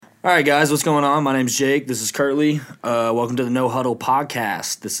All right, guys, what's going on? My name's Jake. This is Curtly. Welcome to the No Huddle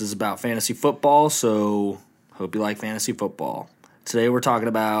podcast. This is about fantasy football, so hope you like fantasy football. Today we're talking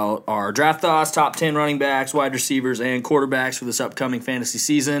about our draft thoughts, top 10 running backs, wide receivers, and quarterbacks for this upcoming fantasy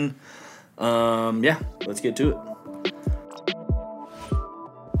season. Let's get to it.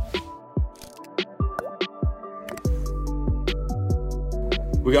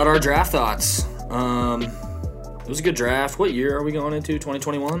 We got our draft thoughts. It was a good draft. What year are we going into?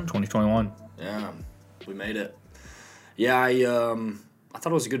 2021? 2021. Yeah, we made it. Yeah, I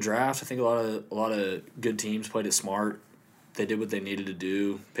thought it was a good draft. I think a lot of good teams played it smart. They did what they needed to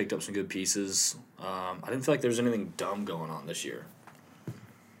do. Picked up some good pieces. I didn't feel like there was anything dumb going on this year.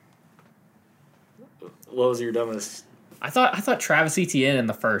 What was your dumbest? I thought Travis Etienne in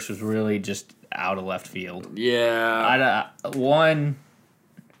the first was really just out of left field. Yeah. Don't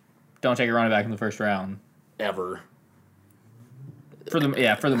take a running back in the first round. Ever. For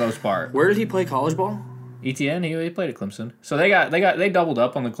the most part. Where did he play college ball? Etienne, he played at Clemson. So they doubled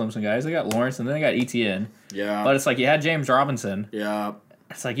up on the Clemson guys. They got Lawrence and then they got Etienne. Yeah. But it's like you had James Robinson. Yeah.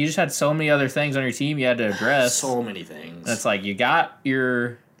 It's like you just had so many other things on your team you had to address. So many things. It's like you got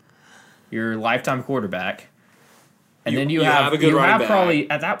your lifetime quarterback. And then you have a good running back. Probably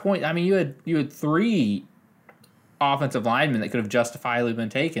at that point, I mean you had three offensive linemen that could have justifiably been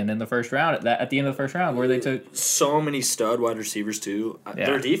taken in the first round at the end of the first round where they took so many stud wide receivers too. Yeah.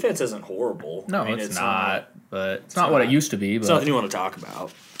 Their defense isn't horrible. No, it's not. But it's not what it used to be. But it's nothing you want to talk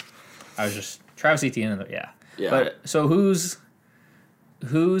about. I was just Travis Etienne. Yeah. Yeah. But so who's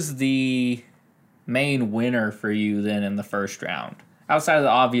the main winner for you then in the first round? Outside of the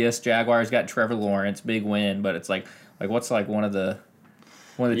obvious, Jaguars got Trevor Lawrence, big win. But it's like what's like one of the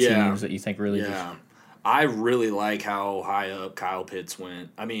teams that you think really just. I really like how high up Kyle Pitts went.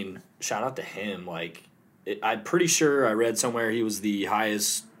 I mean, shout out to him. I'm pretty sure I read somewhere he was the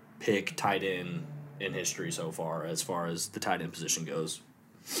highest pick tight end in history so far as the tight end position goes.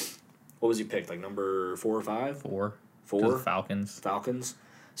 What was he picked? Like number 4 or 5? 4. To the Falcons. Falcons.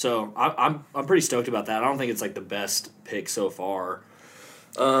 So I'm pretty stoked about that. I don't think it's like the best pick so far.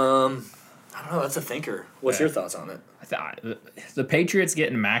 I don't know. That's a thinker. What's your thoughts on it? The Patriots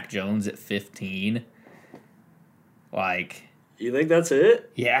getting Mac Jones at 15. You think that's it?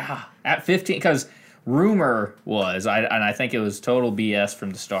 Yeah, at 15, because rumor was, and I think it was total BS from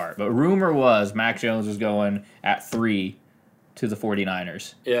the start, but rumor was Mac Jones was going at 3 to the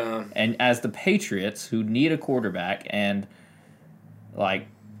 49ers. Yeah. And as the Patriots, who need a quarterback, and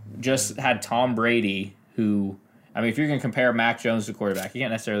just had Tom Brady, who, I mean, if you're going to compare Mac Jones to quarterback, you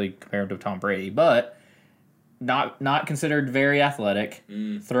can't necessarily compare him to Tom Brady, but not considered very athletic,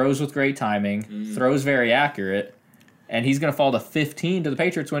 throws with great timing, throws very accurate. And he's going to fall to 15 to the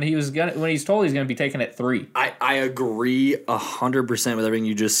Patriots when he's told he's going to be taken at 3. I agree 100% with everything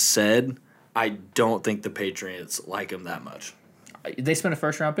you just said. I don't think the Patriots like him that much. They spent a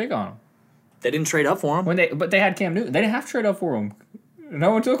first-round pick on him. They didn't trade up for him. But they had Cam Newton. They didn't have to trade up for him.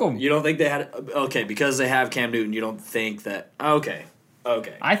 No one took him. You don't think they had... Okay, because they have Cam Newton, you don't think that... Okay.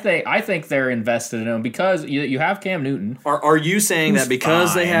 I think they're invested in him because you have Cam Newton. Are you saying that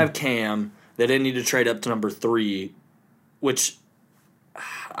because fine. they have Cam, they didn't need to trade up to number 3, which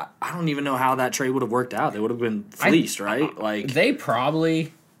I don't even know how that trade would have worked out. They would have been fleeced, right? They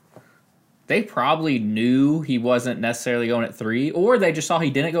probably knew he wasn't necessarily going at 3, or they just saw he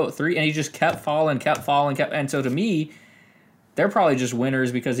didn't go at 3, and he just kept falling. And so to me, they're probably just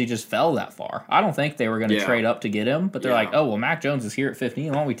winners because he just fell that far. I don't think they were going to trade up to get him, but they're like, oh, well, Mac Jones is here at 15.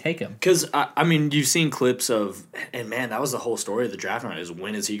 Why don't we take him? Because, I mean, you've seen clips of, and man, that was the whole story of the draft night is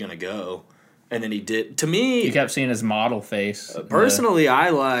when is he going to go? And then he did. To me, you kept seeing his model face. Personally, I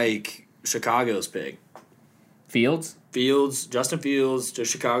like Chicago's pick. Fields, Justin Fields to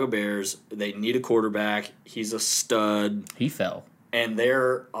Chicago Bears. They need a quarterback. He's a stud. He fell. And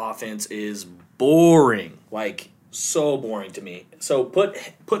their offense is boring. So boring to me. So put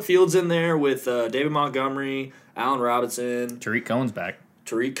Fields in there with David Montgomery, Allen Robinson. Tariq Cohen's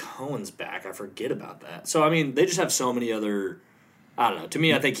back. I forget about that. So, I mean, they just have so many other... I don't know. To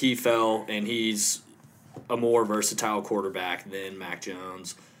me, I think he fell, and he's a more versatile quarterback than Mac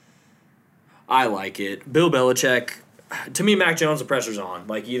Jones. I like it. Bill Belichick, to me, Mac Jones, the pressure's on.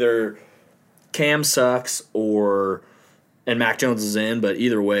 Either Cam sucks and Mac Jones is in, but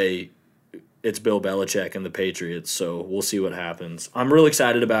either way, it's Bill Belichick and the Patriots, so we'll see what happens. I'm really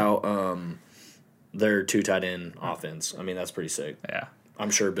excited about their 2 tight end offense. I mean, that's pretty sick. Yeah.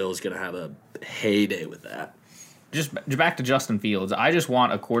 I'm sure Bill's going to have a heyday with that. Just back to Justin Fields. I just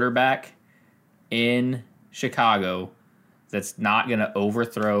want a quarterback in Chicago that's not going to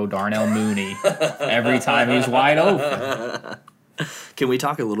overthrow Darnell Mooney every time he's wide open. Can we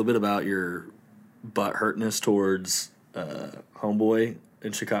talk a little bit about your butt hurtness towards homeboy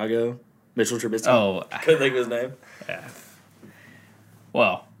in Chicago, Mitchell Trubisky? Oh, Couldn't think of his name. yeah.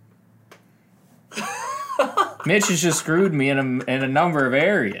 Well, Mitch has just screwed me in a number of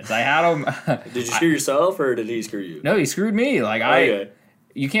areas. I had him. Did you screw yourself or did he screw you? No, he screwed me. Like Okay.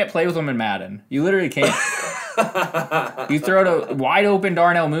 you can't play with him in Madden. You literally can't. You throw to wide open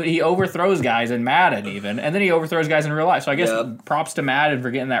Darnell Mooney. He overthrows guys in Madden even, and then he overthrows guys in real life. So I guess Yep. props to Madden for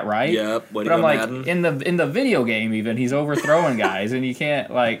getting that right. Yep. Way to But I'm go, like Madden. in the video game even he's overthrowing guys, and you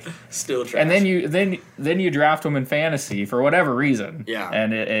can't like. Still trash. And then you draft him in fantasy for whatever reason. Yeah.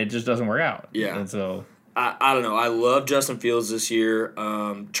 And it just doesn't work out. Yeah. And so I don't know. I love Justin Fields this year.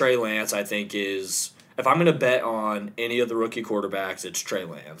 Trey Lance, I think, is if I'm going to bet on any of the rookie quarterbacks, it's Trey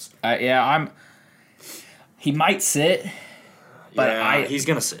Lance. he might sit, but Yeah, he's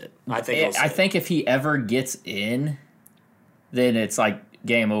going to sit. I think. He'll sit. I think if he ever gets in, then it's like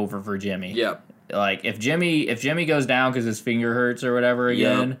game over for Jimmy. Yep. Like if Jimmy goes down because his finger hurts or whatever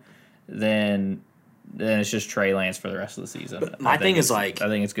again, then it's just Trey Lance for the rest of the season. But my thing is I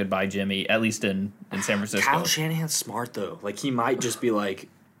think it's goodbye Jimmy, at least in San Francisco. Kyle Shanahan's smart though. Like he might just be like,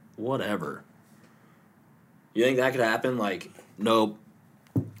 whatever. You think that could happen? Like, nope.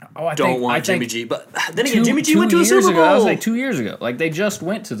 Oh, I Don't think, want I Jimmy think G. But then again, Jimmy G went to a years Super Bowl. ago. I was like 2 years ago. Like they just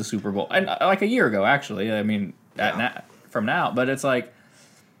went to the Super Bowl, and like a year ago actually. I mean, from now, but it's like,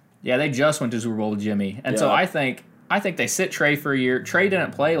 yeah, they just went to the Super Bowl with Jimmy, and so Yeah. I think they sit Trey for a year. Trey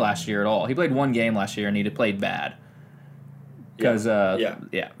didn't play last year at all. He played one game last year, and he played bad because it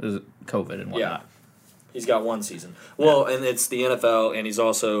was COVID and whatnot. He's got one season. Well, and it's the NFL, and he's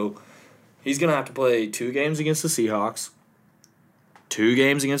going to have to play 2 games against the Seahawks, 2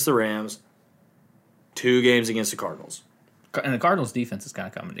 games against the Rams, 2 games against the Cardinals. And the Cardinals' defense is kind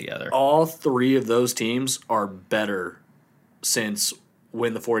of coming together. All 3 of those teams are better since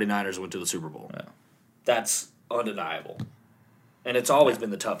when the 49ers went to the Super Bowl. Yeah. That's undeniable. And it's always been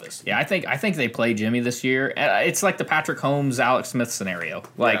the toughest. Yeah, I think they play Jimmy this year. It's like the Patrick Holmes, Alex Smith scenario.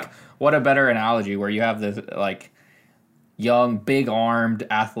 Like, what a better analogy where you have this like young, big-armed,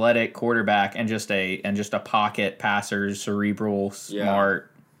 athletic quarterback and just a pocket passer, cerebral,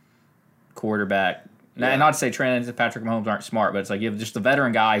 smart quarterback. Yeah. Not to say Trey Lance and Patrick Mahomes aren't smart, but it's like you have just a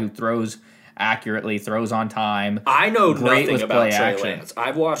veteran guy who throws accurately, throws on time. I know Great nothing with about play Trey action. Lance.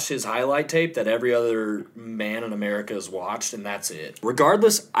 I've watched his highlight tape that every other man in America has watched, and that's it.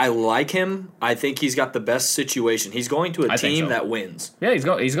 Regardless, I like him. I think he's got the best situation. He's going to a team that wins. Yeah, he's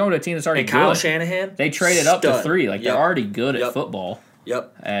going to a team that's already And Kyle good. Shanahan, They traded up to 3. Like they're already good at Yep. football.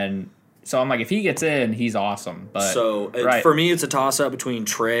 Yep. And so I'm like, if he gets in, he's awesome. But For me, it's a toss-up between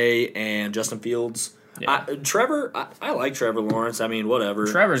Trey and Justin Fields. Yeah. I like Trevor Lawrence. I mean, whatever.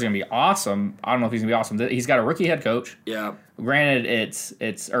 Trevor's gonna be awesome. I don't know if he's gonna be awesome. He's got a rookie head coach. Yeah. Granted,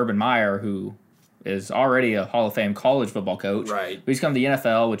 it's Urban Meyer, who is already a Hall of Fame college football coach. Right. But he's come to the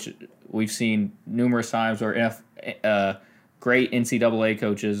NFL, which we've seen numerous times where great NCAA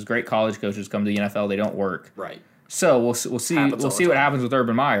coaches, great college coaches come to the NFL. They don't work. Right. So we'll see Happens all the what time. happens with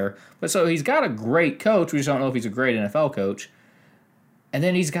Urban Meyer. But so he's got a great coach. We just don't know if he's a great NFL coach. And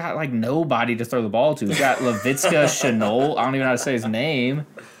then he's got like nobody to throw the ball to. He's got Laviska Shenault. I don't even know how to say his name.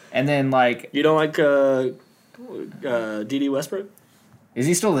 And then like, You don't like D.D. Westbrook? is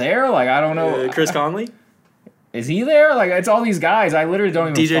he still there? Like I don't know. Chris Conley? Is he there? Like it's all these guys. I literally don't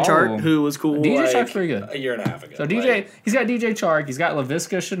even DJ follow Chark, them. who was cool. DJ like, Chark's pretty good. A year and a half ago. So he's got DJ Chark. He's got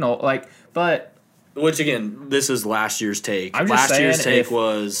Laviska Shenault. Like, but Which again, this is last year's take. I'm just Last year's saying take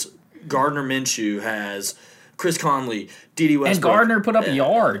was Gardner Minshew has Chris Conley, D.D. Westbrook. and Gardner put up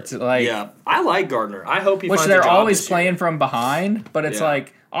yards. Like Yeah, I like Gardner. I hope he which finds they're a job always this year. playing from behind. But it's Yeah.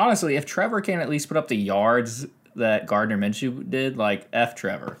 like honestly, if Trevor can at least put up the yards that Gardner Minshew did, like F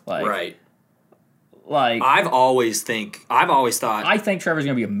Trevor. Like Right. Like I've always thought. I think Trevor's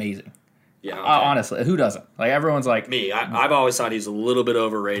gonna be amazing. Yeah. Okay. Honestly, who doesn't? Like everyone's like Me, I've always thought he's a little bit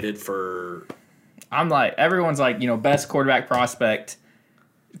overrated for. I'm like everyone's like best quarterback prospect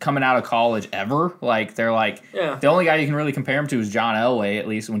coming out of college ever. Like they're like the only guy you can really compare him to is John Elway. At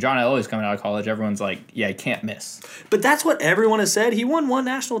least when John Elway's coming out of college, everyone's like, yeah, he can't miss. But that's what everyone has said. He won one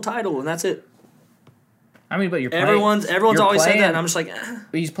national title, and that's it. I mean, but Everyone's you're always said playing- that, and I'm just like,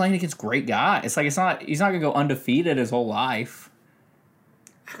 But he's playing against great guys. It's like he's not gonna go undefeated his whole life.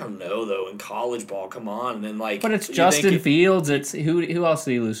 I don't know though. In college ball, come on, and then like. But it's you Justin think Fields. It's who else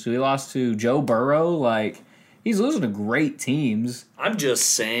did he lose to? He lost to Joe Burrow. Like he's losing to great teams. I'm just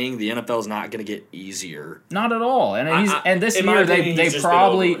saying the NFL's not going to get easier. Not at all. And and this in my year opinion, they he's just been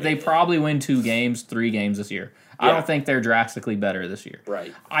probably overrated. win 2 games, 3 games this year. I Yeah. don't think they're drastically better this year.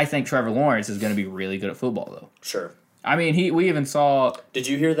 Right. I think Trevor Lawrence is going to be really good at football though. Sure. I mean, we even saw. Did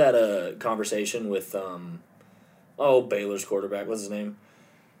you hear that conversation with Baylor's quarterback? What's his name?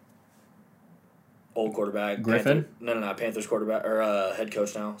 Old quarterback. Griffin? No. Panthers quarterback or head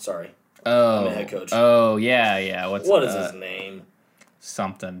coach now. Sorry. Oh, head coach. Oh, yeah. What is his name?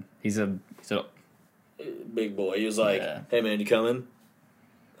 Something. He's a big boy. He was like, "Hey man, you coming?"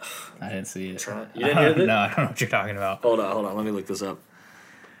 I didn't see it. You didn't hear it? No, I don't know what you're talking about. Hold on. Let me look this up.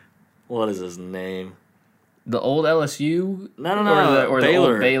 What is his name? The old LSU? No. Or Baylor. the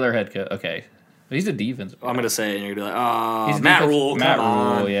old Baylor head coach. Okay. He's a defense. I'm going to say it, and you're going to be like, He's Matt Rule, Matt come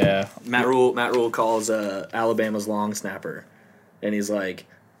on. Rule, yeah. Matt Rule calls Alabama's long snapper, and he's like,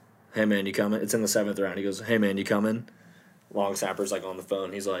 "Hey, man, you coming?" It's in the 7th round. He goes, "Hey, man, you coming?" Long snapper's, like, on the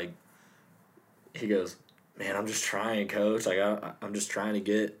phone. He goes, "Man, I'm just trying, coach. Like, I'm just trying to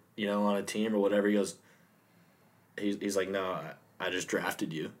get, on a team or whatever." He goes, he's like, "No, I just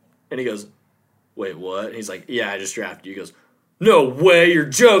drafted you." And he goes, "Wait, what?" And he's like, "Yeah, I just drafted you." He goes, "No way, you're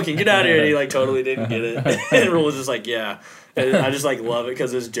joking. Get out of here." And he, like, totally didn't get it. And Rule was just like, "Yeah." And I just, like, love it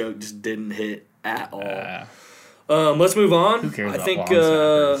because this joke just didn't hit at all. Let's move on. Who cares I about think long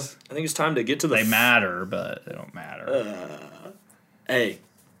snappers? I think it's time to get to the... They matter, but they don't matter. Hey,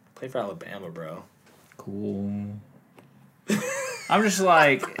 play for Alabama, bro. Cool. I'm just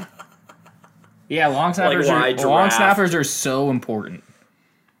like... Yeah, long snappers, snappers are so important.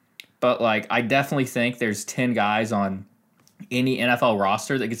 But, like, I definitely think there's 10 guys on any NFL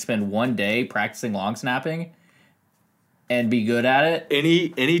roster that could spend one day practicing long snapping and be good at it.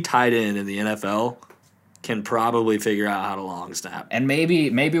 Any tight end in the NFL can probably figure out how to long snap. And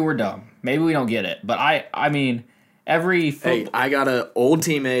maybe we're dumb. Maybe we don't get it. But I mean, every Hey, I got an old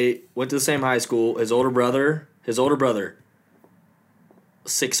teammate, went to the same high school. His older brother, 6'5",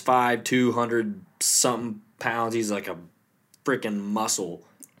 200-something pounds. He's like a freaking muscle.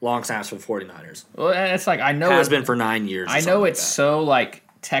 Long snaps for the 49ers. Well, it's like, I know has been for 9 years. I know it's so, like,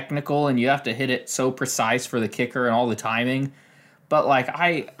 technical and you have to hit it so precise for the kicker and all the timing. But, like,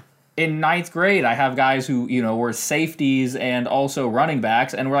 in 9th grade, I have guys who, were safeties and also running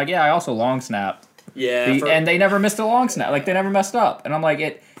backs, and we're like, yeah, I also long snap. Yeah. And they never missed a long snap. Like, they never messed up. And I'm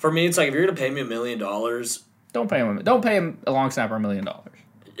like, for me, it's like, if you're going to pay me $1 million... Don't pay him a long snapper $1 million.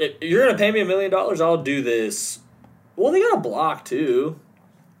 If you're going to pay me $1 million, I'll do this. Well, they got a block, too.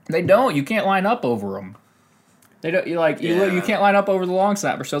 They don't. You can't line up over them. They don't. You can't line up over the long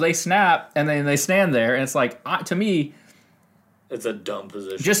snapper. So they snap and then they stand there, and it's like, to me, it's a dumb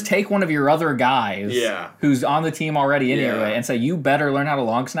position. Just take one of your other guys, who's on the team already anyway, and say, you better learn how to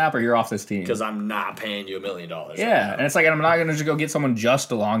long snap, or you're off this team. Because I'm not paying you $1 million. Yeah, and it's like, I'm not going to just go get someone just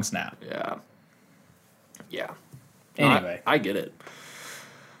to long snap. Yeah. Anyway, I get it.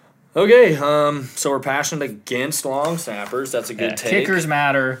 Okay, so we're passionate against long snappers. That's a good take. Kickers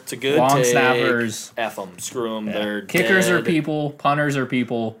matter. It's a good long take. snappers. F them. Screw them. Yeah. They're Kickers dead. are people. Punters are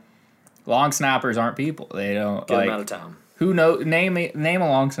people. Long snappers aren't people. They don't. Get them out of town. Who name a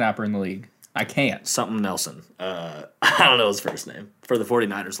long snapper in the league? I can't. Something Nelson. I don't know his first name. For the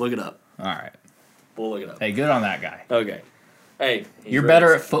 49ers. Look it up. All right. We'll look it up. Hey, good on that guy. Okay. Hey, you're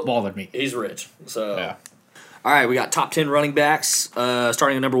better at football than me. He's rich. So. Yeah. All right, we got top 10 running backs.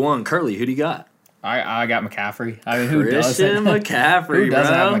 Starting at number 1, Curly. Who do you got? I got McCaffrey. I mean, who Christian doesn't? McCaffrey, Who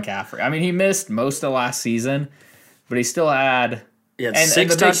doesn't bro? have McCaffrey? I mean, he missed most of last season, but he still had. He had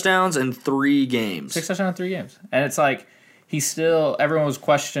 6 touchdowns in 3 games. 6 touchdowns in 3 games, and it's like he's still. Everyone was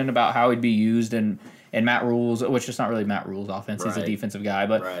questioned about how he'd be used in Matt Rule's, which is not really Matt Rule's offense. He's a defensive guy,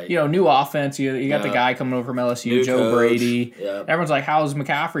 but new offense. You got the guy coming over from LSU, New Joe coach. Brady. Yep. Everyone's like, "How's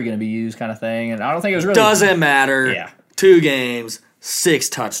McCaffrey going to be used?" kind of thing, and I don't think it was really. Doesn't matter. Yeah. 2 games, 6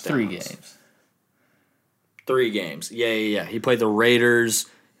 touchdowns. 3 games. 3 games. Yeah. He played the Raiders,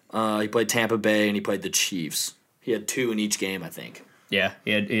 he played Tampa Bay, and he played the Chiefs. He had 2 in each game, I think. Yeah,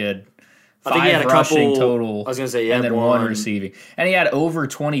 he had 5 I think he had rushing total. I was going to say, and then 1 receiving. And he had over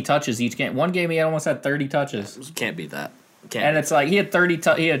 20 touches each game. One game he almost had 30 touches. Can't beat that. It's like he had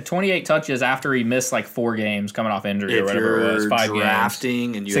 28 touches after he missed like 4 games coming off injury or whatever it was. 5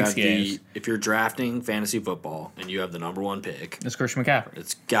 drafting games. And you 6 have games. if you're drafting fantasy football and you have the number 1 pick, it's Christian McCaffrey.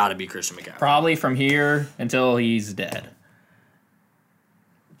 It's got to be Christian McCaffrey. Probably from here until he's dead.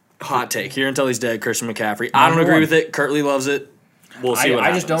 Hot take. Here until he's dead, Christian McCaffrey. I don't agree with it. Kurtley loves it. We'll see what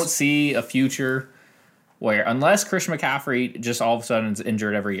happens. I just don't see a future where, unless Christian McCaffrey just all of a sudden is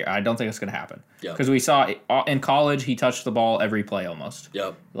injured every year, I don't think it's going to happen. Because we saw in college, he touched the ball every play almost.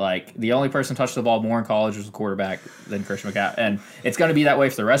 Yep. Like, the only person touched the ball more in college was the quarterback than Christian McCaffrey. And it's going to be that way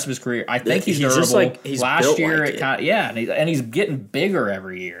for the rest of his career. I think he's durable. Just like, he's Last built year, like and he's getting bigger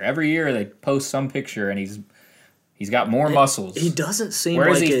every year. Every year they post some picture, and he's got more muscles. He doesn't seem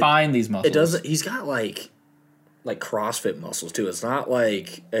Where like does he find these muscles? It doesn't. He's got like like CrossFit muscles too. It's not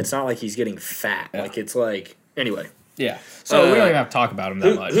like he's getting fat. Yeah. Like it's like anyway. Yeah. So we don't even have to talk about him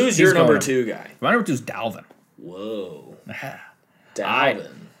that much. Who's your number 2 guy? My number 2 is Dalvin. Whoa.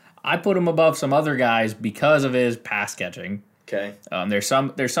 Dalvin. I put him above some other guys because of his pass catching. Okay. There's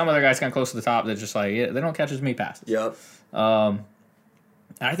some other guys kind of close to the top that just like they don't catch as many passes. Yep. And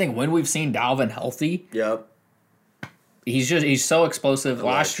I think when we've seen Dalvin healthy, Yep. he's so explosive.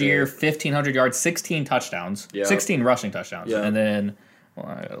 Last year, 1,500 yards, 16 touchdowns, 16 rushing touchdowns, and then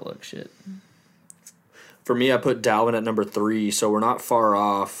I gotta look shit. For me, I put Dalvin at number 3, so we're not far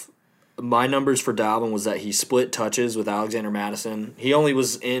off. My numbers for Dalvin was that he split touches with Alexander Mattison. He only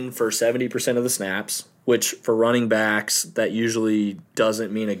was in for 70% of the snaps, which for running backs, that usually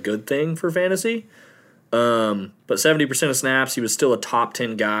doesn't mean a good thing for fantasy. But 70% of snaps, he was still a top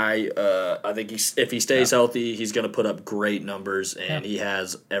 10 guy. I think if he stays healthy, he's going to put up great numbers, and he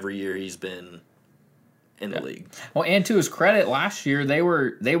has every year he's been in the league. Well, and to his credit, last year they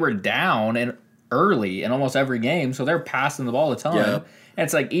were down and early in almost every game, so they're passing the ball a ton. Yeah. And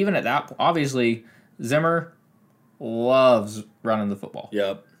it's like even at that, obviously Zimmer loves running the football.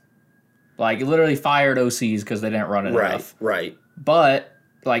 Yep. Like literally fired OCs because they didn't run it enough. Right. But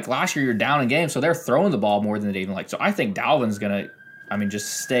like last year, you're down in games, so they're throwing the ball more than they even like. So I think Dalvin's gonna,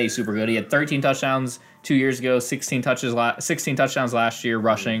 just stay super good. He had 13 touchdowns 2 years ago, 16 touchdowns last year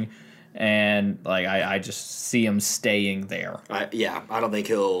rushing, and like I just see him staying there. I don't think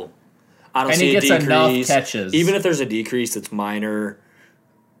he'll. I don't and see he gets a decrease. enough catches. Even if there's a decrease that's minor,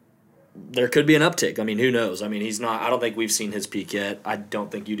 there could be an uptick. I mean, who knows? I mean, he's not. I don't think we've seen his peak yet. I don't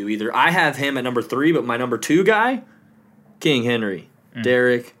think you do either. I have him at number 3, but my number 2 guy, King Henry,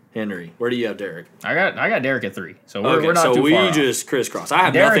 Derrick Henry. Where do you have Derrick? I got Derrick at 3, so we're not so too we far just crisscross. I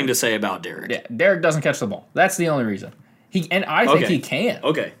have Derrick, nothing to say about Derrick. Yeah, Derrick doesn't catch the ball. That's the only reason. I think he can.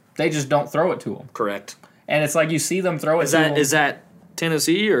 Okay, they just don't throw it to him. correct. And it's like you see them throw it. Is that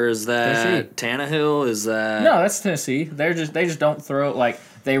Tennessee or is that Tannehill? Is that no? That's Tennessee. They just don't throw it like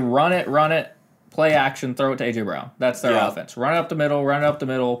they run it, play action, throw it to AJ Brown. That's their offense. Run it up the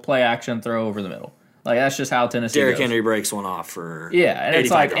middle, play action, throw over the middle. Like that's just how Tennessee. Derrick goes. Henry breaks one off for and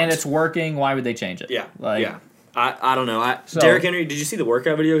it's like yards. and it's working. Why would they change it? Yeah, like I don't know. Derrick Henry. Did you see the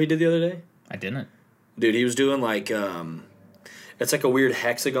workout video he did the other day? I didn't. Dude, he was doing like it's like a weird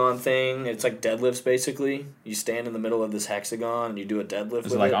hexagon thing. It's like deadlifts basically. You stand in the middle of this hexagon and you do a deadlift.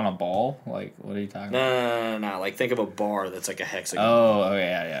 Is it like on a ball? Like what are you talking about? No. Like think of a bar that's like a hexagon. Oh,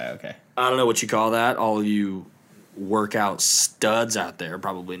 yeah, okay. I don't know what you call that. All of you workout studs out there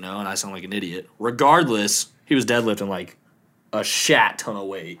probably know, and I sound like an idiot. Regardless, he was deadlifting like a shat ton of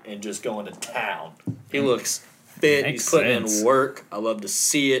weight and just going to town. He looks fit. He's putting in work. I love to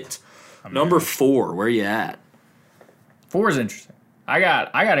see it. Number 4, where you at? 4 is interesting. I got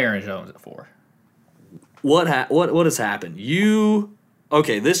Aaron Jones at 4. What has happened? You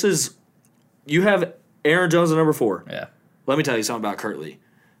have Aaron Jones at number 4. Yeah. Let me tell you something about Kurtley.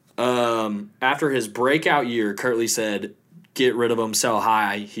 After his breakout year, Kurtley said, "Get rid of him, sell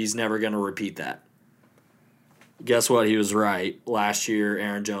high." He's never going to repeat that. Guess what? He was right. Last year,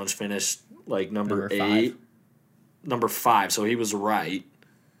 Aaron Jones finished like number 8, number 5. So he was right.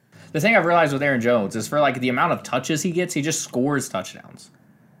 The thing I've realized with Aaron Jones is for like the amount of touches he gets, he just scores touchdowns.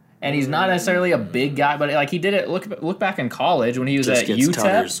 And he's not necessarily a big guy, but like he did it. Look back in college when he was at UTEP.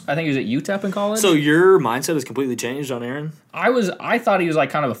 Tunners. I think he was at UTEP in college. So your mindset has completely changed on Aaron? I thought he was like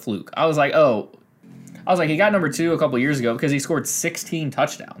kind of a fluke. I was like, he got number 2 a couple years ago because he scored 16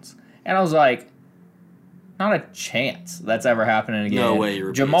 touchdowns, and I was like, not a chance that's ever happening again. No way.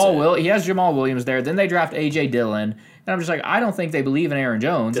 He has Jamal Williams there. Then they draft AJ Dillon, and I'm just like, I don't think they believe in Aaron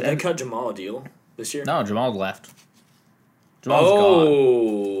Jones. Did they cut Jamal a deal this year? No, Jamal left. Jamal's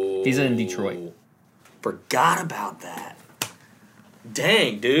gone. He's in Detroit. Forgot about that.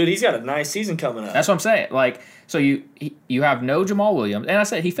 Dang, dude, he's got a nice season coming up. That's what I'm saying. Like, so you have no Jamal Williams, and I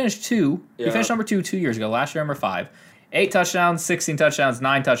said he finished 2. Yeah. He finished number 2 years ago. Last year, number 5. 8 touchdowns, 16 touchdowns,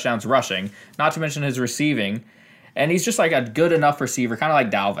 9 touchdowns rushing. Not to mention his receiving, and he's just like a good enough receiver, kind of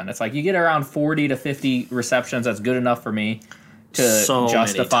like Dalvin. It's like you get around 40 to 50 receptions. That's good enough for me to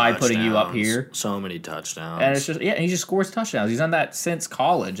justify putting you up here. So many touchdowns. And it's just, he just scores touchdowns. He's done that since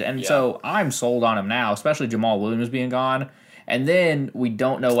college. And so I'm sold on him now, especially Jamal Williams being gone. And then we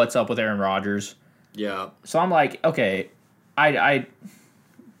don't know what's up with Aaron Rodgers. Yeah. So I'm like, okay, I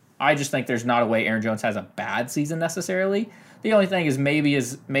just think there's not a way Aaron Jones has a bad season necessarily. The only thing is maybe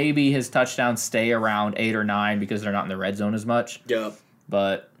his touchdowns stay around 8 or 9 because they're not in the red zone as much. Yep.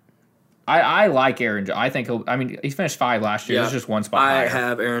 But I like Aaron Jones. I think he finished 5 last year. There's just one spot higher. I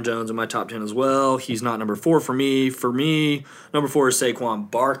have Aaron Jones in my top 10 as well. He's not number 4 for me. For me, number 4 is Saquon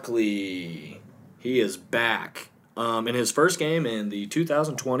Barkley. He is back. In his first game in the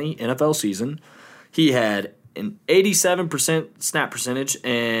 2020 NFL season, he had an 87% snap percentage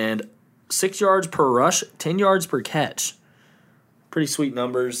and 6 yards per rush, 10 yards per catch. Pretty sweet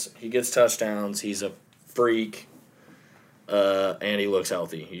numbers. He gets touchdowns. He's a freak. And he looks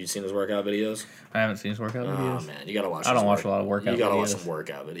healthy. You seen his workout videos? I haven't seen his workout videos. Oh, man. You got to watch I don't watch a lot of workout videos. You got to watch some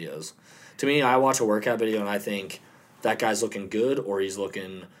workout videos. To me, I watch a workout video and I think that guy's looking good or he's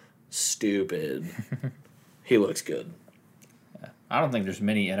looking stupid. He looks good. I don't think there's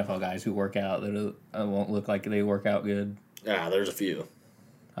many NFL guys who work out that won't look like they work out good. Yeah, there's a few.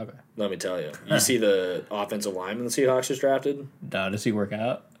 Okay. Let me tell you. You see the offensive lineman the Seahawks just drafted? Does he work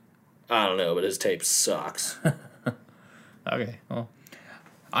out? I don't know, but his tape sucks. Okay. Well,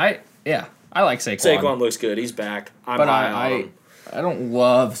 I like Saquon. Saquon looks good. He's back. I'm high on him. I don't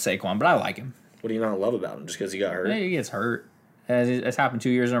love Saquon, but I like him. What do you not love about him? Just because he got hurt? Yeah, he gets hurt. It's happened 2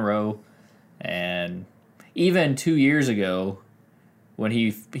 years in a row. And even 2 years ago, when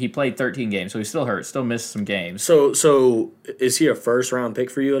he played 13 games, so he's still hurt, still missed some games. So is he a first-round pick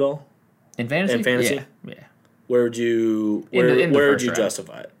for you at all? In fantasy? In fantasy? Yeah. Where would you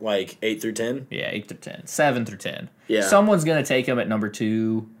justify it? Like 8 through 10? Yeah, 8 through 10. 7 through 10. Yeah. Someone's going to take him at number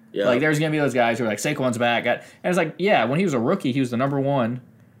 2. Yeah. Like, there's going to be those guys who are like, Saquon's back. And it's like, yeah, when he was a rookie, he was the number 1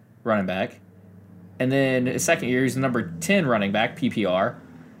 running back. And then his second year, he's the number 10 running back, PPR.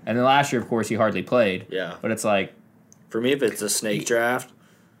 And then last year, of course, he hardly played. Yeah. But it's like... For me, if it's a snake draft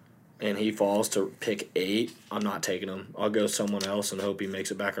and he falls to pick 8, I'm not taking him. I'll go someone else and hope he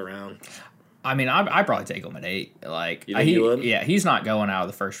makes it back around. I mean, I'd probably take him at 8. Like, you think you would? Yeah, he's not going out of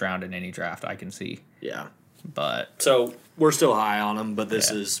the first round in any draft I can see. Yeah. But... So, we're still high on him, but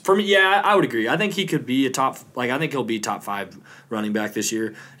this is... For me, yeah, I would agree. I think he could be I think he'll be top 5 running back this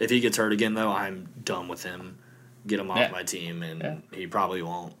year. If he gets hurt again, though, I'm done with him. Get him off my team, and he probably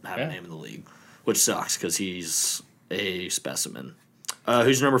won't have a name in the league, which sucks because he's a specimen.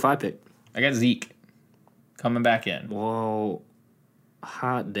 Who's your number 5 pick? I got Zeke coming back in. Whoa.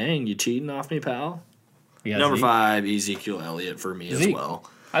 Hot dang, you cheating off me, pal? Number Zeke? 5, Ezekiel Elliott for me as well.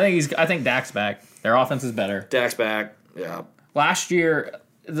 I think Dak's back. Their offense is better. Dak's back, yeah. Last year,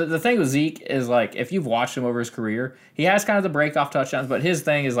 the thing with Zeke is, like, if you've watched him over his career, he has kind of the break-off touchdowns, but his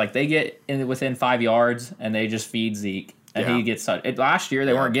thing is, like, they get within 5 yards, and they just feed Zeke, and he gets touched. Last year,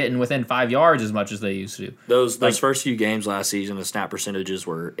 they weren't getting within 5 yards as much as they used to. Those first few games last season, the snap percentages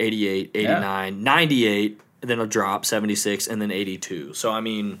were 88, 89, 98, and then a drop, 76, and then 82. So, I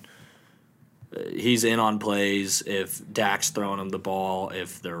mean, he's in on plays. If Dak's throwing him the ball,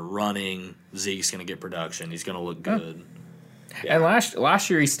 if they're running, Zeke's going to get production. He's going to look good. Yeah. And last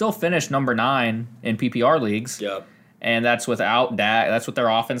year, he still finished number 9 in PPR leagues. Yep. And that's without Dak. That's what their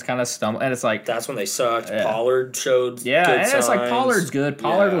offense kind of stumbled. And it's like... That's when they sucked. Pollard showed good and signs. It's like Pollard's good.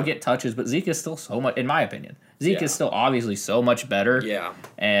 Pollard will get touches, but Zeke is still so much... In my opinion, Zeke is still obviously so much better. Yeah.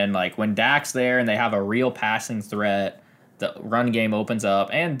 And, like, when Dak's there and they have a real passing threat, the run game opens up.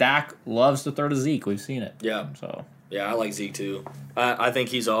 And Dak loves to throw to Zeke. We've seen it. Yeah. So... Yeah, I like Zeke, too. I think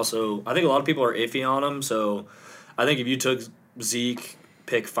he's also... I think a lot of people are iffy on him, so I think if you took Zeke,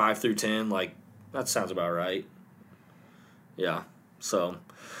 pick 5 through 10, like, that sounds about right. Yeah, so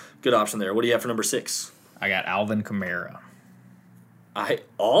good option there. What do you have for number 6? I got Alvin Kamara. I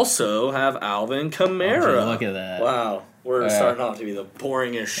also have Alvin Kamara. Look at that. Wow, we're starting off to be the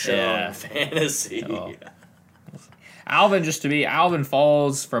boringest show in fantasy. Oh. Alvin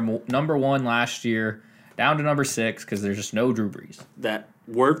falls from number 1 last year down to number 6 because there's just no Drew Brees. That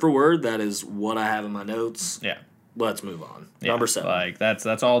word for word, that is what I have in my notes. Yeah. Let's move on. Number 7. Like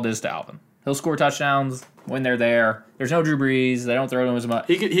that's all it is to Alvin. He'll score touchdowns when they're there. There's no Drew Brees. They don't throw to him as much.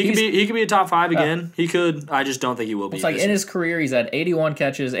 He could be a top 5 again. He could. I just don't think he will be. It's like in his career, he's had 81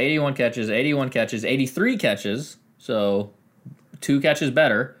 catches, 81 catches, 81 catches, 83 catches. So 2 catches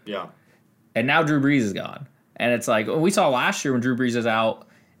better. Yeah. And now Drew Brees is gone. And it's like we saw last year when Drew Brees is out,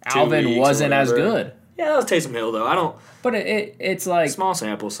 Alvin wasn't as good. Yeah, that was Taysom Hill though. I don't. But it's like small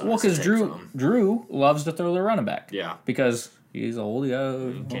sample size. Well, because Drew loves to throw the running back. Yeah. Because he's old, he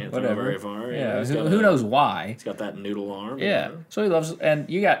can't throw very far. Yeah, who knows why? He's got that noodle arm. Yeah, so he loves, and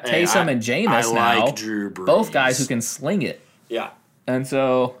you got Taysom and Jameis now. Like Drew Brees. Both guys who can sling it. Yeah. And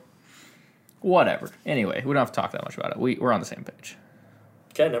so, whatever. Anyway, we don't have to talk that much about it. We're on the same page.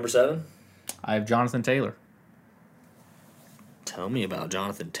 Okay, number 7. I have Jonathan Taylor. Tell me about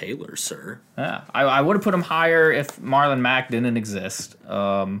Jonathan Taylor, sir. Yeah, I would have put him higher if Marlon Mack didn't exist.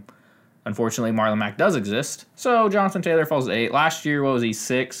 Unfortunately, Marlon Mack does exist. So Jonathan Taylor falls to 8. Last year, what was he,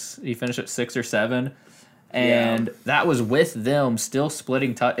 6? He finished at 6 or 7. And that was with them still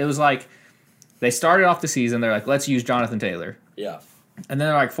splitting. It was like they started off the season. They're like, let's use Jonathan Taylor. Yeah. And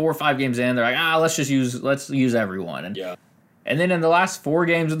then like 4 or 5 games in, they're like, let's use everyone. And then in the last 4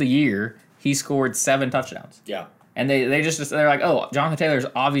 games of the year, he scored 7 touchdowns. Yeah. And they're like, oh, Jonathan Taylor's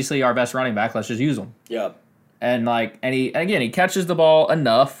obviously our best running back. Let's just use him. Yeah. And he catches the ball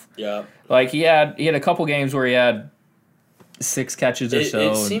enough. Yeah. Like he had a couple games where he had 6 catches or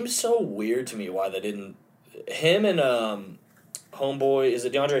so. It seems so weird to me why they didn't. Him and homeboy, is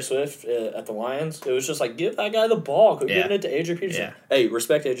it DeAndre Swift at the Lions? It was just like, give that guy the ball. Quit giving it to Adrian Peterson. Yeah. Hey,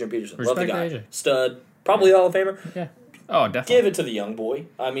 respect Adrian Peterson. Love the guy. AJ. Stud. Probably Hall of Famer. Yeah. Oh, definitely. Give it to the young boy.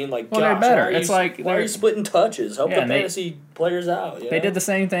 I mean, like, they're better. Why are you splitting touches? Help the and fantasy players out. They did the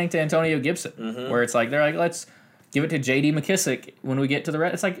same thing to Antonio Gibson, where it's like they're like, let's give it to J.D. McKissick when we get to the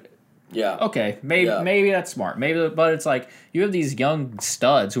red. It's like, okay, maybe that's smart. But it's like you have these young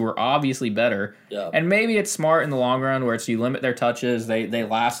studs who are obviously better, and maybe it's smart in the long run where it's you limit their touches, they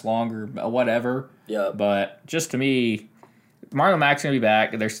last longer, whatever. Yeah. But just to me, Marlon Mack's gonna be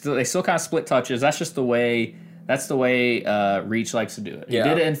back. They still kind of split touches. That's just the way. That's the way Reach likes to do it. He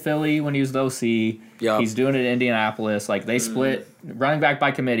did it in Philly when he was the OC. Yeah. He's doing it in Indianapolis. Like they split running back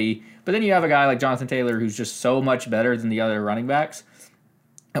by committee. But then you have a guy like Jonathan Taylor who's just so much better than the other running backs.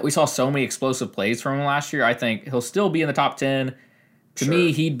 We saw so many explosive plays from him last year. I think he'll still be in the top 10. To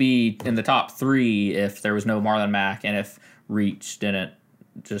me, he'd be in the top 3 if there was no Marlon Mack and if Reach didn't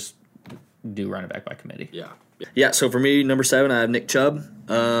just do running back by committee. Yeah. Yeah, so for me, number 7, I have Nick Chubb.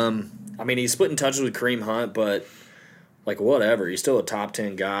 I mean, he's splitting touches with Kareem Hunt, but, like, whatever. He's still a top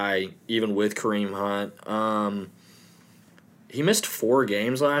 10 guy, even with Kareem Hunt. He missed 4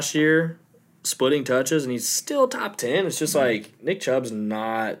 games last year, splitting touches, and he's still top 10. It's just like, Nick Chubb's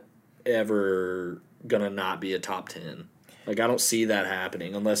not ever going to not be a top 10. Like, I don't see that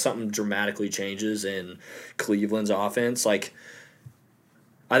happening unless something dramatically changes in Cleveland's offense. Like,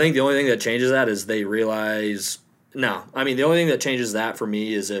 I think the only thing that changes that is they realize – no, I mean, the only thing that changes that for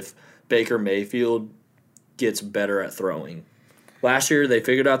me is if – Baker Mayfield gets better at throwing. Last year, they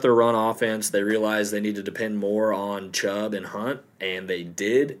figured out their run offense. They realized they needed to depend more on Chubb and Hunt, and they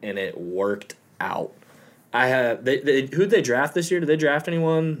did, and it worked out. Who'd they draft this year? Did they draft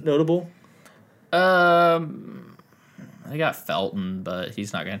anyone notable? They got Felton, but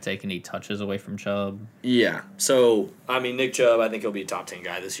he's not going to take any touches away from Chubb. Yeah. So, I mean, Nick Chubb, I think he'll be a top 10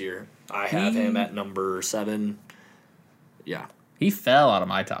 guy this year. I have him at number 7. Yeah. He fell out of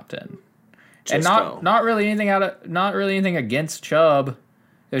my top 10. And not really anything against Chubb.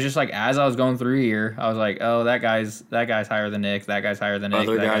 It was just like as I was going through here, I was like, oh, that guy's higher than Nick. That guy's higher than Nick.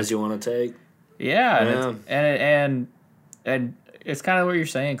 Other guys you want to take? Yeah. And it's kind of what you're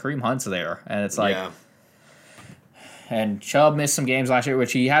saying. Kareem Hunt's there, and it's like, and Chubb missed some games last year,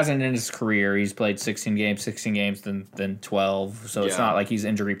 which he hasn't in his career. He's played 16 games, then 12. So it's not like he's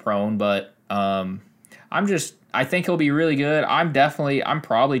injury prone, but I think he'll be really good. I'm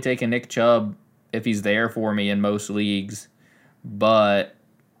probably taking Nick Chubb if he's there for me in most leagues, but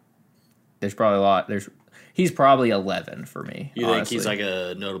there's probably he's probably 11 for me. You honestly. think he's like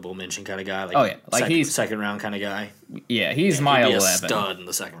a notable mention kind of guy? Like, oh yeah, like he's second round kind of guy. Yeah, he's my 11. He'd be a stud in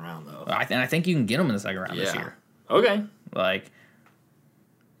the second round though. I think you can get him in the second round this year. Okay.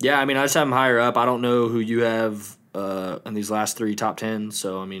 Yeah, I mean, I just have him higher up. I don't know who you have in these last 3 top 10,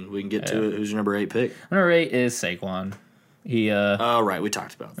 so I mean, we can get to it. Who's your number 8 pick? Number 8 is Saquon. Oh, right, we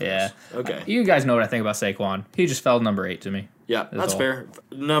talked about this. Yeah. Okay. You guys know what I think about Saquon. He just fell to number 8 to me. Yeah, that's fair.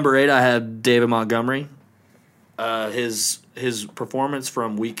 Number 8, I had David Montgomery. His performance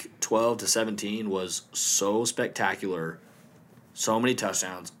from week 12 to 17 was so spectacular. So many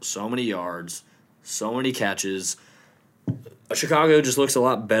touchdowns, so many yards, so many catches. Chicago just looks a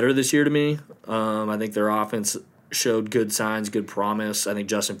lot better this year to me. I think their offense showed good signs, good promise. I think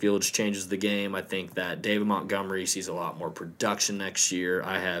Justin Fields changes the game. I think that David Montgomery sees a lot more production next year.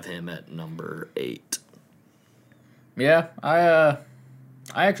 I have him at number 8. Yeah, I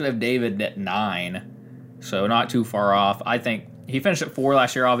actually have David at 9, so not too far off. I think he finished at 4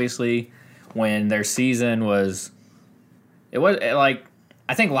 last year, obviously, when their season was –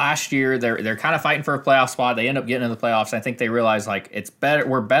 I think last year they're kind of fighting for a playoff spot. They end up getting in the playoffs. I think they realize it's better.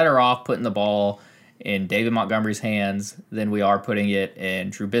 We're better off putting the ball in David Montgomery's hands than we are putting it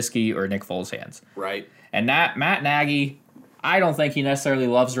in Trubisky or Nick Foles' hands. Right. And Matt Nagy, I don't think he necessarily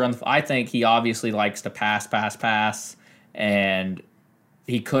loves to run. I think he obviously likes to pass, and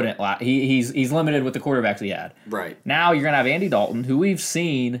he couldn't. He's limited with the quarterbacks he had. Right. Now you're gonna have Andy Dalton, who we've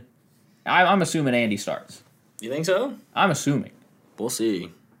seen. I'm assuming Andy starts. You think so? I'm assuming. We'll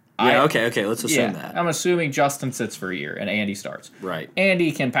see. Yeah, okay, let's assume that. I'm assuming Justin sits for a year and Andy starts. Right.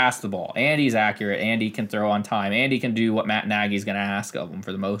 Andy can pass the ball. Andy's accurate. Andy can throw on time. Andy can do what Matt Nagy's going to ask of him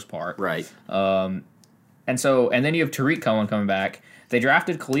for the most part. Right. And then you have Tariq Cohen coming back. They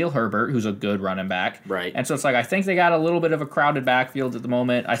drafted Khalil Herbert, who's a good running back. Right. And so it's like, I think they got a little bit of a crowded backfield at the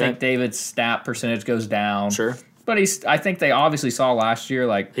moment. I think David's snap percentage goes down. Sure. But I think they obviously saw last year,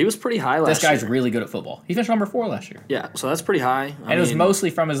 like, He was pretty high last year. this guy's really good at football. He finished number 4 last year. Yeah, so that's pretty high. And it was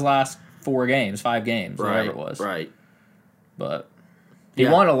mostly from his last 5 games, whatever it was. Right. But he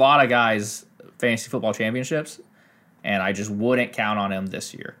won a lot of guys' fantasy football championships, and I just wouldn't count on him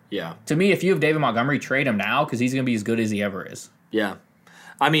this year. Yeah. To me, if you have David Montgomery, trade him now because he's going to be as good as he ever is. Yeah.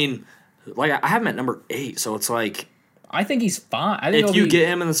 I mean, like, I have him at number 8, so it's like... I think he's fine. I think if you get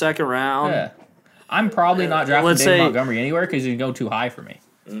him in the second round... Yeah. I'm probably not drafting let's David say- Montgomery anywhere because he'd go too high for me.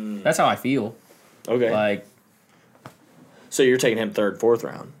 That's how I feel. Okay. Like, So you're taking him third, fourth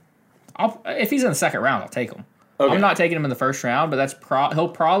round? if he's in the second round, I'll take him. Okay. I'm not taking him in the first round, but he'll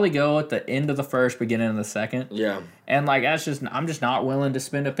probably go at the end of the first, beginning of the second. Yeah. And like I'm just not willing to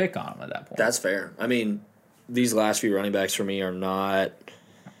spend a pick on him at that point. That's fair. I mean, these last few running backs for me are not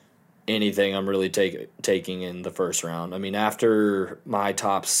anything I'm really taking in the first round. I mean, after my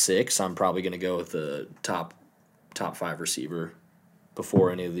top 6, I'm probably going to go with the top 5 receiver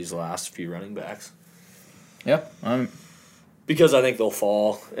before any of these last few running backs. Yep. Because I think they'll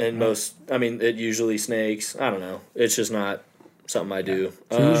fall, and it usually snakes. I don't know. It's just not something I do.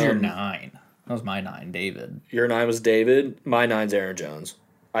 So who's your 9? That was my 9, David. Your 9 was David. My 9's Aaron Jones.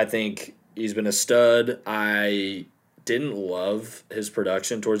 I think he's been a stud. I didn't love his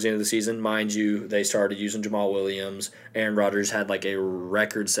production towards the end of the season. Mind you, they started using Jamal Williams. Aaron Rodgers had like a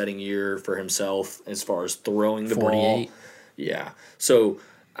record-setting year for himself as far as throwing the 48. ball. Yeah. So,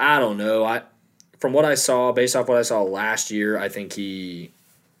 I don't know. From what I saw, based off what I saw last year, I think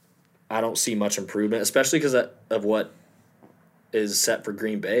I don't see much improvement, especially because of what is set for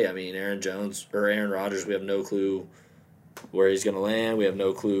Green Bay. I mean, Aaron Rodgers, we have no clue where he's going to land. We have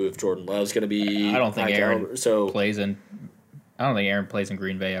no clue if Jordan Love's going to be. I don't think Aaron plays in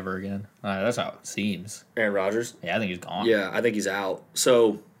Green Bay ever again. That's how it seems. Aaron Rodgers? Yeah, I think he's gone. Yeah, I think he's out.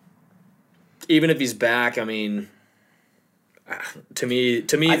 So even if he's back, I mean, to me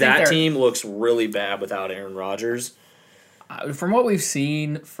that team looks really bad without Aaron Rodgers. From what we've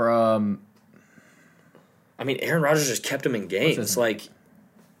seen from, I mean, Aaron Rodgers just kept him in games. It's like,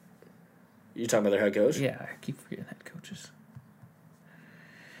 you talking about their head coach? Yeah, I keep forgetting head coaches.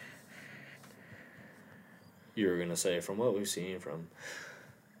 You were gonna say from what we've seen from.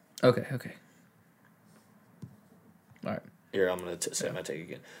 Okay. All right. Here, I'm gonna say my take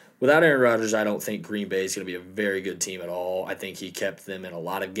again. Without Aaron Rodgers, I don't think Green Bay is going to be a very good team at all. I think he kept them in a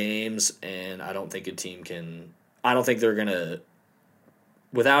lot of games, and I don't think a team can. I don't think they're going to.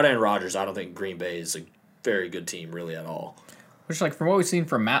 Without Aaron Rodgers, I don't think Green Bay is a very good team really at all. Which, like, from what we've seen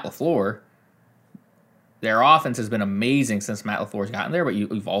from Matt LaFleur, their offense has been amazing since Matt LaFleur's gotten there, but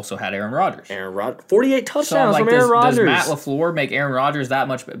you've also had Aaron Rodgers. 48 touchdowns from Aaron Rodgers. Does Matt LaFleur make Aaron Rodgers that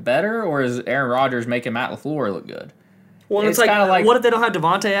much better, or is Aaron Rodgers making Matt LaFleur look good? Well, it's kind of like, what if they don't have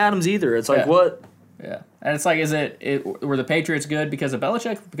Devontae Adams either? It's like, what? Yeah. And it's like, were the Patriots good because of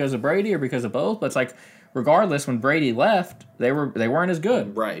Belichick, because of Brady, or because of both? But it's like, regardless, when Brady left, they weren't as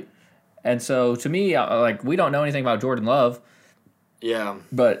good. Right. And so, to me, like, we don't know anything about Jordan Love. Yeah.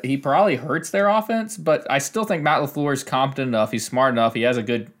 But he probably hurts their offense. But I still think Matt LaFleur is competent enough. He's smart enough. He has a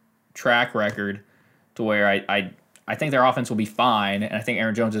good track record to where I think their offense will be fine. And I think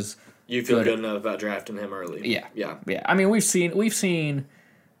Aaron Jones is... You feel good enough about drafting him early. Yeah. I mean, we've seen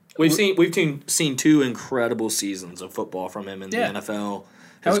 2 incredible seasons of football from him in the NFL.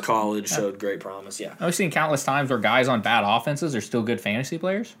 His college showed great promise. Yeah. We've seen countless times where guys on bad offenses are still good fantasy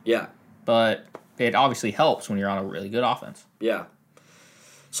players. Yeah. But it obviously helps when you're on a really good offense. Yeah.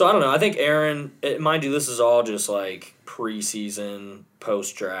 So I don't know. I think Aaron, mind you, this is all just like preseason,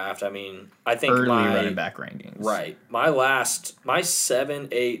 post-draft. I mean, I think early running back rankings. Right. My 7,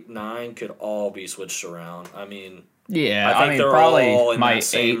 8, 9 could all be switched around. I mean, yeah, I think they're probably all in my that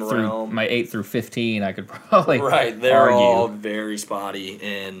same realm. My 8 through 15, I could probably they're argue. all very spotty,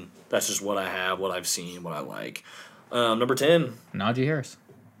 and that's just what I have, what I've seen, what I like. Number 10. Najee Harris.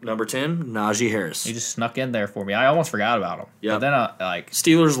 Number 10, Najee Harris. He just snuck in there for me. I almost forgot about him. Yeah. But then,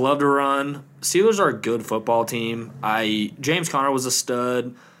 Steelers love to run. Steelers are a good football team. James Conner was a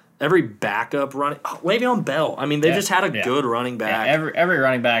stud. Every backup running. Le'Veon Bell. I mean, they just had a good running back. Yeah, every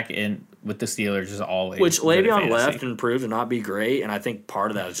running back with the Steelers is always Which good at Le'Veon fantasy. left and proved to not be great, and I think part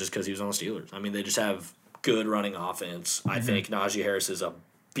of that is just because he was on the Steelers. I mean, they just have good running offense. Mm-hmm. I think Najee Harris is a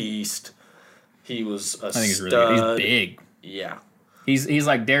beast. He was a stud. I think he's really good. He's big. Yeah. He's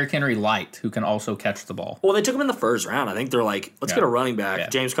like Derrick Henry light, who can also catch the ball. Well, they took him in the first round. I think they're like, let's get a running back. Yeah.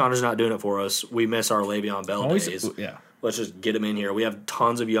 James Conner's not doing it for us. We miss our Le'Veon Bell days. Yeah. Let's just get him in here. We have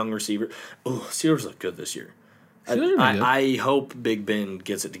tons of young receivers. Oh, Steelers look good this year. Steelers are good. I hope Big Ben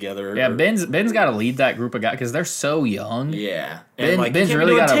gets it together. Yeah, Ben's got to lead that group of guys because they're so young. Yeah, Ben- and Ben's you can't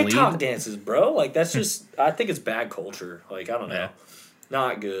really be doing gotta TikTok lead. dances, bro. Like that's just, I think it's bad culture. Like I don't know, Yeah.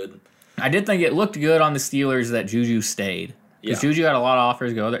 not good. I did think it looked good on the Steelers that Juju stayed. Because Yeah. Juju had a lot of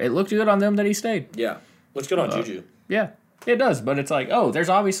offers go there. It looked good on them that he stayed. Yeah, looks good on Juju. Yeah, it does. But it's like, there's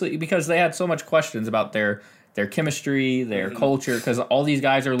obviously, because they had so much questions about their chemistry, their culture, because all these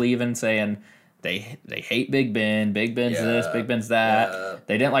guys are leaving saying they hate Big Ben. Big Ben's this, Big Ben's that. Yeah.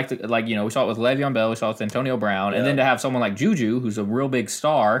 They didn't like we saw it with Le'Veon Bell, we saw it with Antonio Brown, and then to have someone like Juju, who's a real big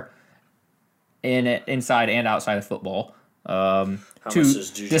star inside and outside of football, to much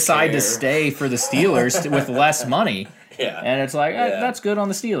does Juju decide care? to stay for the Steelers with less money. Yeah, And it's like, Yeah. that's good on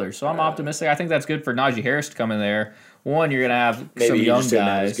the Steelers. So I'm optimistic. I think that's good for Najee Harris to come in there. One, you're going to have maybe some he young just didn't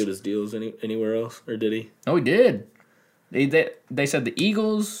have as guys. good as deals anywhere else, or did he? No, he did. They said the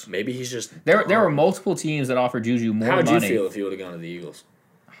Eagles. Maybe he's just. There were multiple teams that offered Juju more How would money. you feel if he would have gone to the Eagles?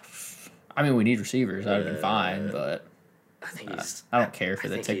 I mean, we need receivers. That would have been fine, but I think he's. I don't care for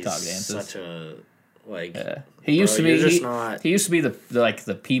the I think TikTok he's dances. Such a like. He used to Bro, be. you're just He, not- he used to be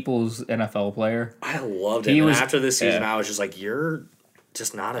the people's NFL player. I loved He him. was- And after this season, yeah. I was just like, "You're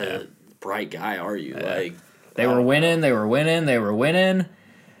just not a bright guy, are you?" Like They were winning. They were winning.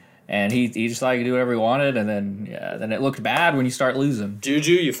 And he just like to do whatever he wanted, and then it looked bad when you start losing.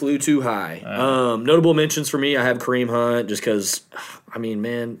 Juju, you flew too high. Notable mentions for me, I have Kareem Hunt, just because, I mean,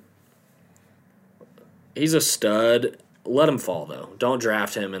 man, he's a stud. Let him fall though. Don't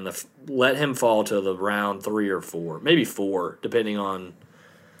draft him let him fall to the round 3 or 4, maybe 4, depending on.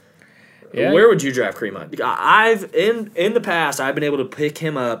 Yeah. Where would you draft Kareem Hunt? I've in the past I've been able to pick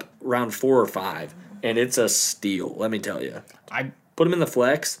him up round 4 or 5, and it's a steal. Let me tell you. I Put him in the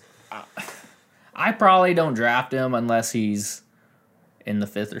flex. I probably don't draft him unless he's in the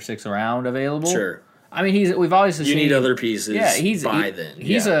 5th or 6th round available. Sure. I mean, we've always You seen need other pieces. Yeah, he's then.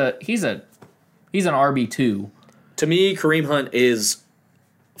 He's Yeah. he's an RB2. To me, Kareem Hunt is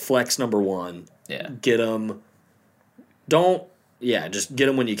flex number 1. Yeah. Get him. Just get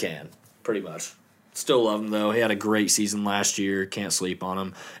him when you can, pretty much. Still love him, though. He had a great season last year. Can't sleep on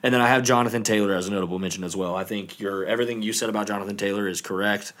him. And then I have Jonathan Taylor as a notable mention as well. I think everything you said about Jonathan Taylor is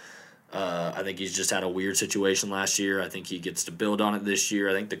correct. I think he's just had a weird situation last year. I think he gets to build on it this year.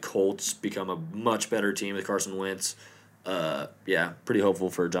 I think the Colts become a much better team with Carson Wentz. Pretty hopeful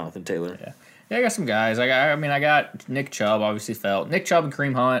for Jonathan Taylor. Yeah, I got some guys. I got Nick Chubb, obviously felt. Nick Chubb and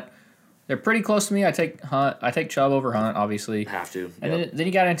Kareem Hunt. They're pretty close to me. I take Chubb over Hunt, obviously. Have to. And Yep. then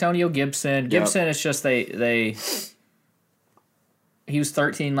you got Antonio Gibson. Gibson is just he was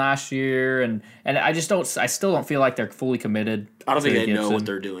 13 last year, and I still don't feel like they're fully committed. I don't think to they know Gibson. what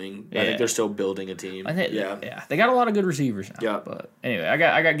they're doing. I Yeah. think they're still building a team. I think, they got a lot of good receivers now. Yeah. But anyway,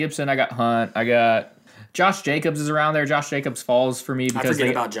 I got Gibson, I got Hunt, I got Josh Jacobs is around there. Josh Jacobs falls for me because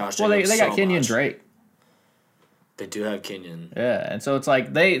forget about Josh Well, they Jacobs got so Kenyon much. Drake. They do have Kenyon. Yeah, and so it's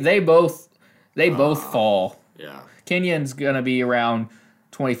like they both fall. Yeah. Kenyon's gonna be around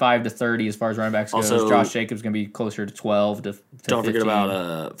 25 to 30 as far as running backs goes. Also- Josh Jacobs gonna be closer to 12 to Don't 15. forget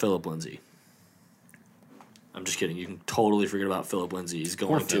about Philip Lindsay. I'm just kidding. You can totally forget about Philip Lindsay. He's Poor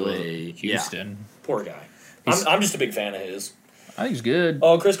going to Phillip. a Houston. poor guy. I'm just a big fan of his. I think he's good.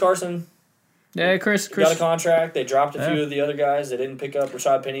 Oh, Chris Carson Yeah, Chris. got a contract. They dropped a few Yeah. of the other guys. They didn't pick up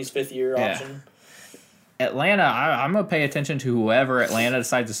Rashad Penny's 5th-year Yeah. option. Atlanta, I'm going to pay attention to whoever Atlanta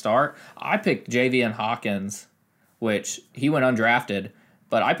decides to start. I picked Javion Hawkins, which he went undrafted,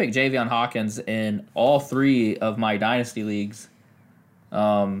 but I picked Javion Hawkins in all 3 of my dynasty leagues.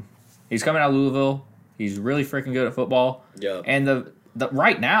 He's coming out of Louisville. He's really freaking good at football. Yeah. And the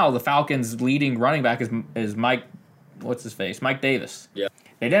right now, the Falcons' leading running back is Mike, what's his face? Mike Davis. Yeah.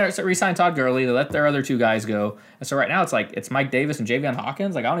 They didn't re-sign Todd Gurley. They let their other 2 guys go. And so right now it's Mike Davis and Javion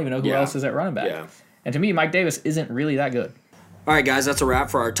Hawkins. Like, I don't even know who Yeah. else is at running back. Yeah. And to me, Mike Davis isn't really that good. All right, guys, that's a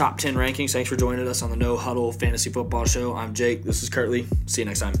wrap for our top 10 rankings. Thanks for joining us on the No Huddle Fantasy Football Show. I'm Jake. This is Kurtley. See you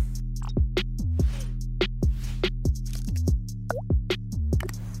next time.